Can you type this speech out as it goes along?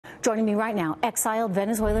Joining me right now, exiled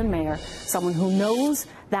Venezuelan mayor, someone who knows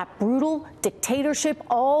that brutal dictatorship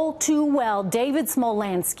all too well, David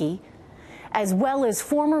Smolansky, as well as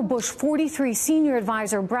former Bush 43 senior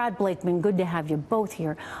advisor Brad Blakeman. Good to have you both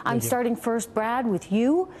here. I'm starting first, Brad, with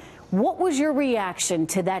you. What was your reaction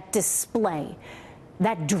to that display,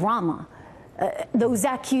 that drama, those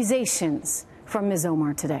accusations from Ms.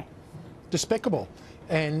 Omar today? Despicable.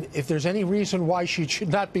 And if there's any reason why she should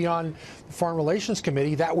not be on the Foreign Relations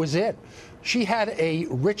Committee, that was it. She had a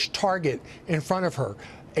rich target in front of her,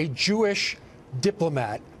 a Jewish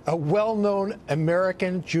diplomat, a well-known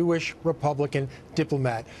American Jewish Republican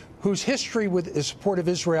diplomat whose history with the support of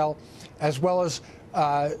Israel, as well as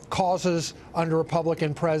causes under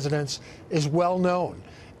Republican presidents, is well known.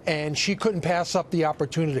 And she couldn't pass up the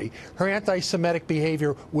opportunity. Her anti-Semitic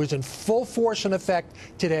behavior was in full force and effect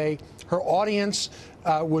today. Her audience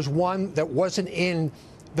was one that wasn't in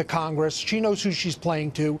the Congress. She knows who she's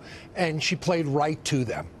playing to, and she played right to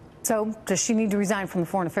them. So does she need to resign from the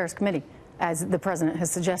Foreign Affairs Committee, as the president has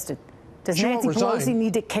suggested? Does Nancy Pelosi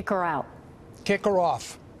need to kick her out? Kick her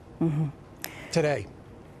off today.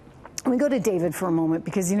 Let me go to David for a moment,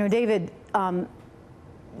 because, you know, David,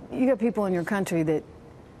 you got people in your country that,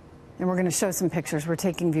 and we're going to show some pictures. We're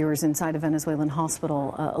taking viewers inside a Venezuelan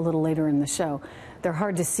hospital a little later in the show. They're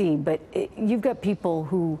hard to see, but you've got people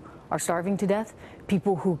who are starving to death,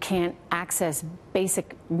 people who can't access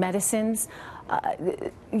basic medicines.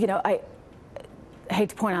 You know, I hate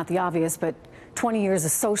to point out the obvious, but 20 years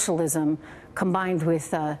of socialism combined with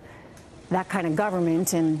that kind of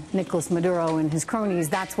government and Nicolas Maduro and his cronies,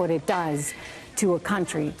 that's what it does to a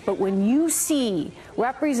country. But when you see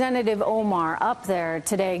Representative Omar up there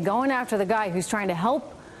today going after the guy who's trying to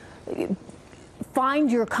help find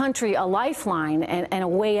your country a lifeline and a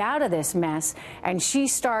way out of this mess, and she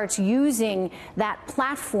starts using that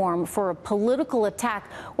platform for a political attack,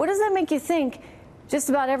 what does that make you think just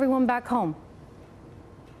about everyone back home?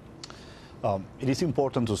 It is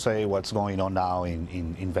important to say what's going on now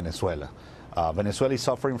in Venezuela. Venezuela is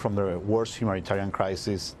suffering from the worst humanitarian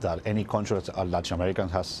crisis that any country Latin American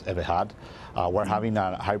has ever had. We're having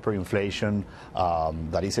a hyperinflation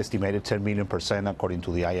that is estimated 10 million% according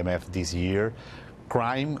to the IMF this year.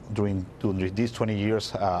 Crime during these 20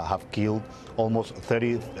 years have killed almost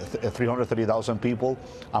 330,000 people,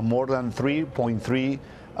 and more than 3.3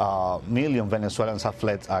 million Venezuelans have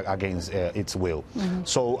fled against its will.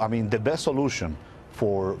 So, I mean, the best solution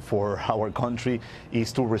for our country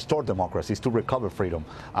is to restore democracy, is to recover freedom,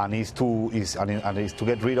 and is to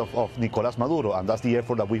get rid of Nicolás Maduro, and that's the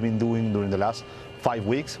effort that we've been doing during the last 5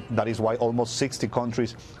 weeks. That is why almost 60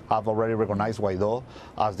 countries have already recognized Guaidó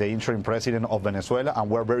as the interim president of Venezuela, and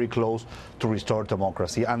we're very close to restore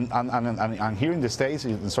democracy. And here in the States,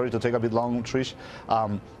 sorry to take a bit long, Trish,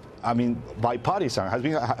 I mean, bipartisan has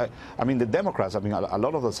been. I mean, the Democrats. I mean, a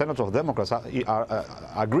lot of the senators of Democrats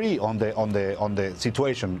agree on the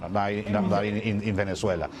situation in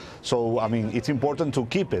Venezuela. So, I mean, it's important to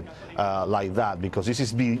keep it like that, because this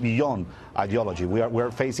is beyond ideology.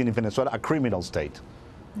 We're facing in Venezuela a criminal state.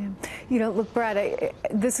 Yeah. You know, look, Brad,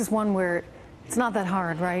 this is one where it's not that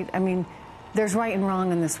hard, right? I mean, there's right and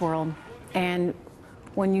wrong in this world, and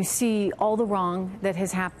when you see all the wrong that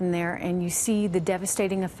has happened there, and you see the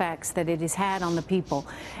devastating effects that it has had on the people,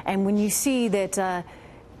 and when you see that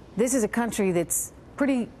this is a country that's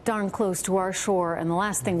pretty darn close to our shore, and the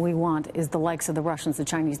last thing we want is the likes of the Russians, the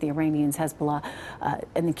Chinese, the Iranians, Hezbollah,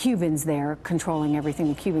 and the Cubans there controlling everything.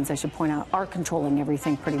 The Cubans, I should point out, are controlling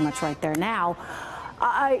everything pretty much right there now.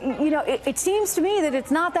 You know, it seems to me that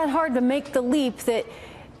it's not that hard to make the leap that,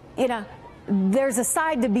 you know, there's a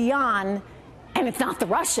side to be on, and it's not the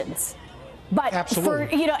Russians. But absolutely.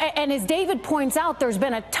 For, you know, and as David points out, there's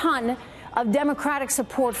been a ton of Democratic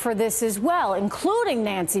support for this as well, including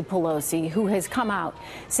Nancy Pelosi, who has come out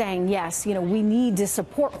saying, yes, you know, we need to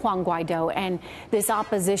support Juan Guaidó and this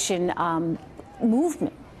opposition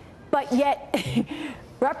movement. But yet,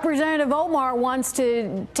 Representative Omar wants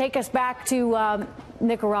to take us back to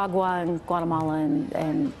Nicaragua and Guatemala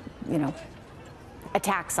and, you know,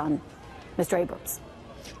 attacks on Mr. Abrams.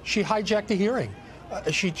 She hijacked a hearing.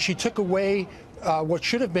 She took away what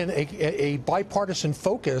should have been a bipartisan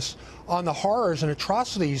focus on the horrors and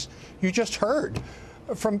atrocities you just heard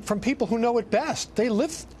from people who know it best. They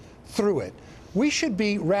lived through it. We should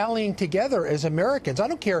be rallying together as Americans. I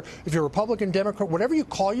don't care if you're Republican, Democrat, whatever you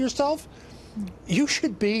call yourself, you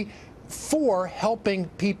should be for helping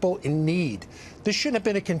people in need. This shouldn't have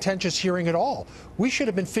been a contentious hearing at all. We should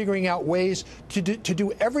have been figuring out ways to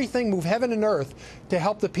do everything, move heaven and earth, to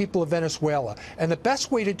help the people of Venezuela. And the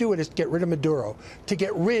best way to do it is to get rid of Maduro, to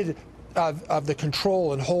get rid of the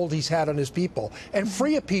control and hold he's had on his people and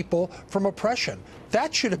free a people from oppression.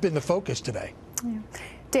 That should have been the focus today. Yeah.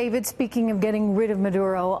 David, speaking of getting rid of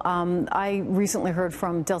Maduro, I recently heard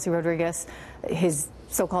from Delcy Rodriguez, his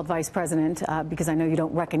so-called vice president, because I know you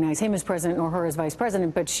don't recognize him as president nor her as vice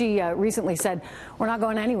president, but she recently said, we're not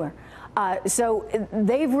going anywhere. So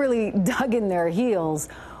they've really dug in their heels.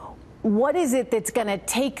 What is it that's going to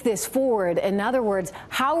take this forward? In other words,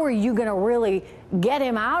 how are you going to really get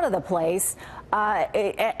him out of the place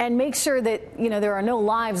and make sure that, you know, there are no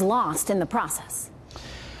lives lost in the process?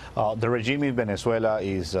 The regime in Venezuela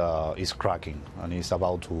is cracking and is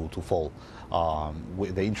about to fall.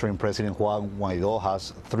 The interim president Juan Guaidó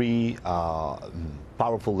has three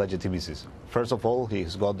powerful legitimacies. First of all,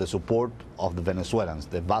 he's got the support of the Venezuelans,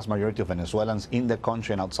 the vast majority of Venezuelans in the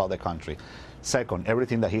country and outside the country. Second,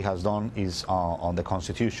 everything that he has done is on the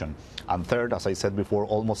Constitution. And third, as I said before,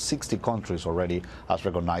 almost 60 countries already has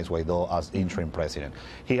recognized Guaidó as interim president.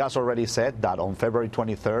 He has already said that on February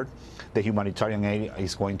 23rd, the humanitarian aid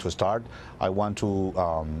is going to start. I want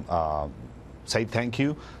to say thank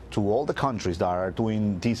you to all the countries that are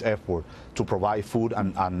doing this effort to provide food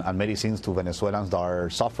and medicines to Venezuelans that are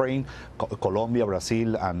suffering. Colombia,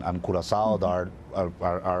 Brazil, and Curaçao that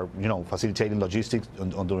are you know, facilitating logistics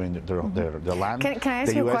during their land. Can I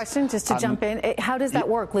ask you a question, just to jump in? How does that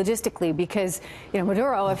work logistically? Because, you know,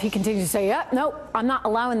 Maduro, if he continues to say, yeah, no, I'm not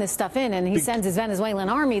allowing this stuff in, and he sends his Venezuelan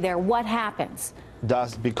army there, what happens?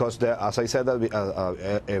 That's because, as I said at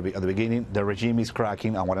the beginning, the regime is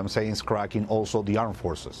cracking, and what I'm saying is cracking also the armed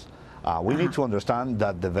forces. We need to understand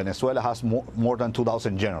that Venezuela has more than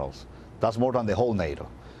 2,000 generals. That's more than the whole NATO.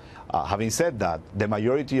 Having said that, the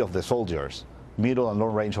majority of the soldiers, middle and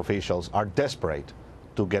long-range officials, are desperate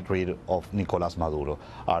to get rid of Nicolás Maduro.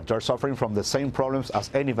 They're suffering from the same problems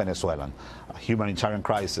as any Venezuelan: humanitarian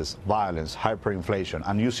crisis, violence, hyperinflation,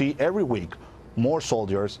 and you see every week more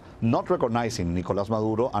soldiers not recognizing Nicolás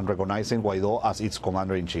Maduro and recognizing Guaidó as its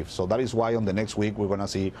commander-in-chief. So that is why on the next week we're going to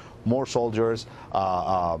see more soldiers,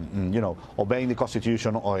 you know, obeying the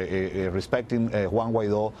Constitution, or respecting Juan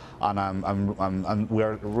Guaidó, and we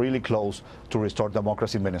are really close to restore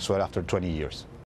democracy in Venezuela after 20 years.